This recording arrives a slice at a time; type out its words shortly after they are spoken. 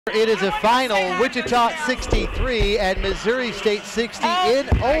It is a final, Wichita 63 and Missouri State 60 in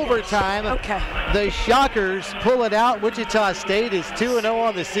overtime. The Shockers pull it out. Wichita State is 2-0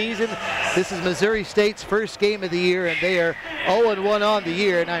 on the season. This is Missouri State's first game of the year, and they are 0-1 on the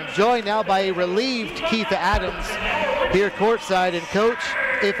year. And I'm joined now by a relieved Keitha Adams here courtside. And Coach,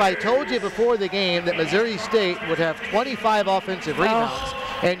 if I told you before the game that Missouri State would have 25 offensive rebounds,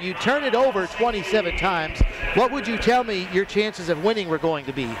 and you turn it over 27 times, what would you tell me your chances of winning were going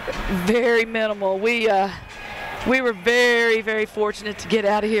to be? Very minimal. We were very, very fortunate to get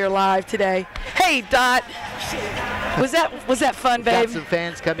out of here alive today. Hey, Dot. Was that fun, babe? Got some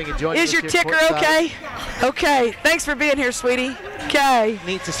fans coming and joining us. Is your ticker okay? Okay. Thanks for being here, sweetie. Okay.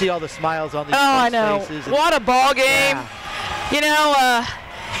 Neat to see all the smiles on these I know. faces. What a ball game. Yeah. You know,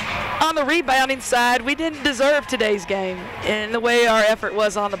 on the rebounding side, we didn't deserve today's game in the way our effort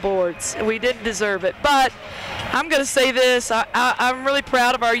was on the boards. We didn't deserve it. But I'm going to say this. I'm really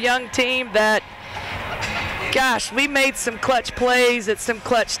proud of our young team that, gosh, we made some clutch plays at some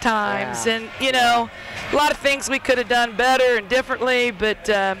clutch times. Yeah. And, you know, a lot of things we could have done better and differently. But,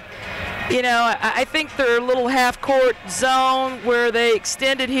 you know, I think their little half-court zone where they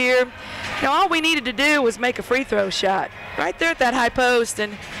extended here, you know, all we needed to do was make a free throw shot right there at that high post.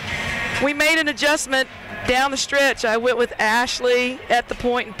 And we made an adjustment down the stretch. I went with Ashley at the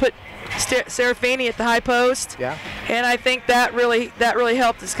point and put Serafini at the high post. Yeah. And I think that really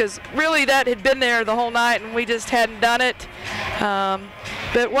helped us, because really that had been there the whole night and we just hadn't done it.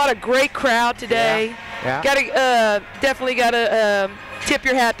 But what a great crowd today. Yeah. Definitely got to tip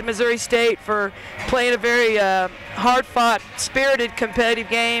your hat to Missouri State for playing a very hard-fought, spirited, competitive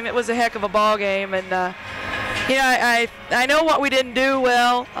game. It was a heck of a ball game, and you know, I know what we didn't do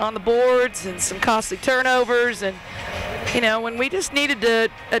well on the boards and some costly turnovers, and you know, when we just needed to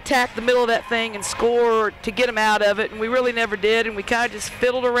attack the middle of that thing and score to get them out of it, and we really never did, and we kind of just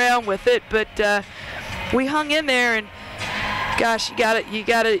fiddled around with it, but we hung in there. And gosh, you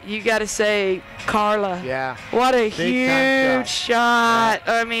gotta say, Carla. Yeah. What a huge shot.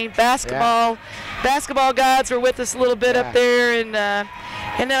 I mean, basketball gods were with us a little bit up there, and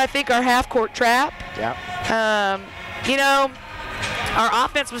then I think our half-court trap. Yeah. You know, our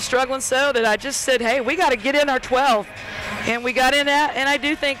offense was struggling so that I just said, hey, we got to get in our 12, and we got in that. And I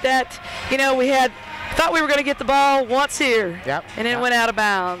do think that, you know, thought we were going to get the ball once here, and then went out of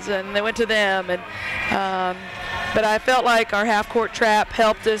bounds, and they went to them, and. But I felt like our half-court trap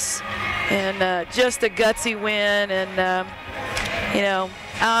helped us, and just a gutsy win. And, you know,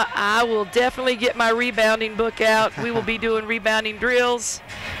 I will definitely get my rebounding book out. We will be doing rebounding drills.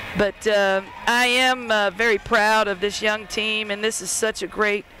 But I am very proud of this young team, and this is such a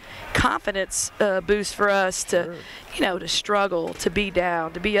great confidence boost for us to, you know, to struggle, to be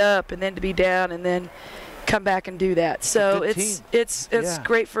down, to be up, and then to be down, and then come back and do that. So it's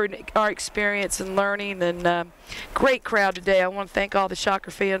great for our experience and learning, and great crowd today. I want to thank all the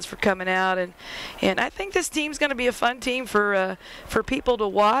Shocker fans for coming out, and I think this team's going to be a fun team for people to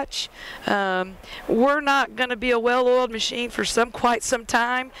watch. We're not going to be a well-oiled machine for quite some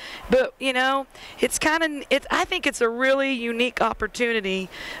time, but you know, I think it's a really unique opportunity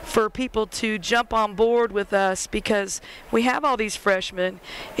for people to jump on board with us, because we have all these freshmen,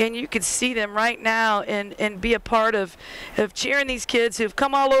 and you can see them right now and be a part of cheering these kids who've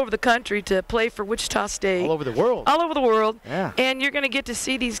come all over the country to play for Wichita State. All over the world. All over the world. Yeah. And you're going to get to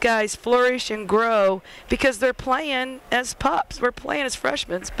see these guys flourish and grow, because they're playing as pups. We're playing as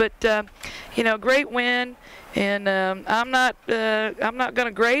freshmen. But, you know, great win. And I'm not going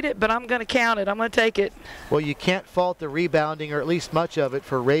to grade it, but I'm going to count it. I'm going to take it. Well, you can't fault the rebounding, or at least much of it,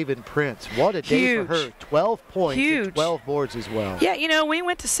 for Raven Prince. What a day for her. 12 points and 12 boards as well. Yeah, you know, we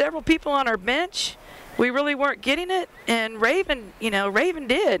went to several people on our bench. We really weren't getting it, and Raven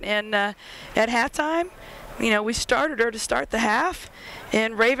did. And at halftime, you know, we started her to start the half,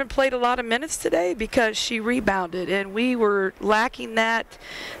 and Raven played a lot of minutes today because she rebounded, and we were lacking that.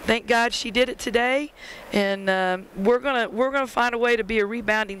 Thank God she did it today, and we're gonna find a way to be a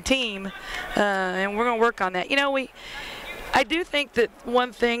rebounding team, and we're gonna work on that. You know, I do think that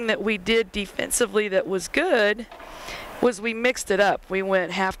one thing that we did defensively that was good was we mixed it up. We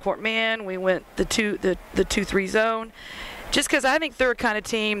went half-court man, we went the 2-3 zone, just because I think they're a kind of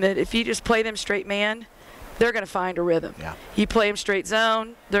team that if you just play them straight man, they're going to find a rhythm. Yeah. You play them straight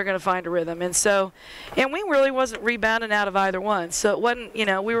zone, they're going to find a rhythm. And so, and we really wasn't rebounding out of either one. So it wasn't, you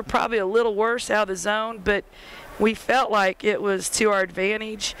know, we were probably a little worse out of the zone, but we felt like it was to our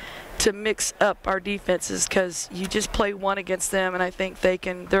advantage to mix up our defenses, because you just play one against them, and I think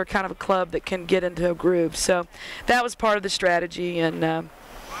they're kind of a club that can get into a groove. So that was part of the strategy, and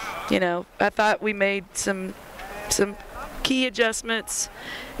you know, I thought we made some key adjustments.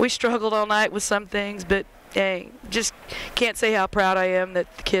 We struggled all night with some things, but hey, just can't say how proud I am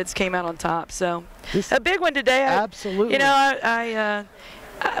that the kids came out on top. So a big one today. Absolutely. You know,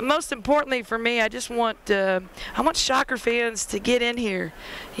 most importantly for me, I just want I want Shocker fans to get in here.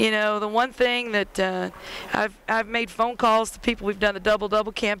 You know, the one thing that I've made phone calls to people. We've done the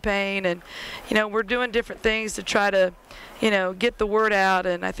double-double campaign, and you know, we're doing different things to try to, you know, get the word out.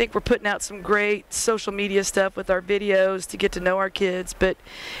 And I think we're putting out some great social media stuff with our videos to get to know our kids. But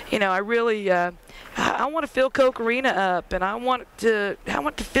you know, I really I want to fill Koch Arena up, and I want to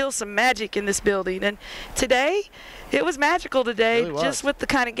feel some magic in this building. And today, it was magical today, really just with the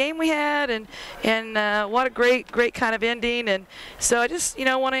kind of game we had, and what a great kind of ending. And so I just, you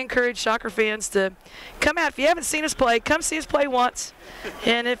know, want to encourage Shocker fans to come out. If you haven't seen us play, come see us play once.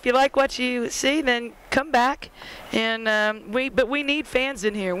 And if you like what you see, then come back. And we need fans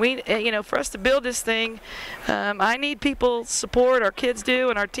in here. We, you know, for us to build this thing, I need people's support. Our kids do,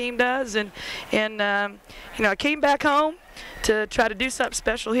 and our team does. And you know, I came back home to try to do something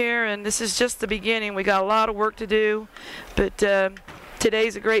special here, and this is just the beginning. We got a lot of work to do, but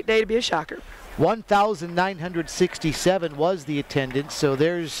today's a great day to be a Shocker. 1,967 was the attendance, so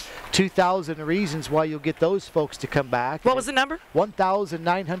there's 2,000 reasons why you'll get those folks to come back. What was the number?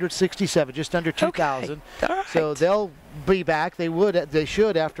 1,967, just under 2,000. Okay. All right. So they'll be back. They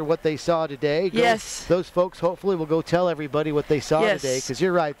should after what they saw today. Yes. Those folks hopefully will go tell everybody what they saw today, because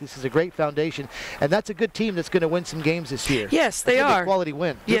you're right, this is a great foundation, and that's a good team that's going to win some games this year. Yes, they are. A quality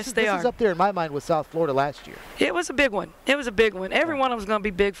win. Yes, they are. This is up there in my mind with South Florida last year. It was a big one. It was a big one. Every one of them was going to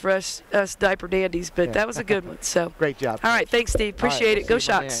be big for us diaper dandies, but that was a good one. So great job. All right, thanks, Steve. Appreciate it. Go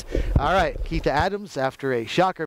Shocks. All right, Keitha Adams after a Shocker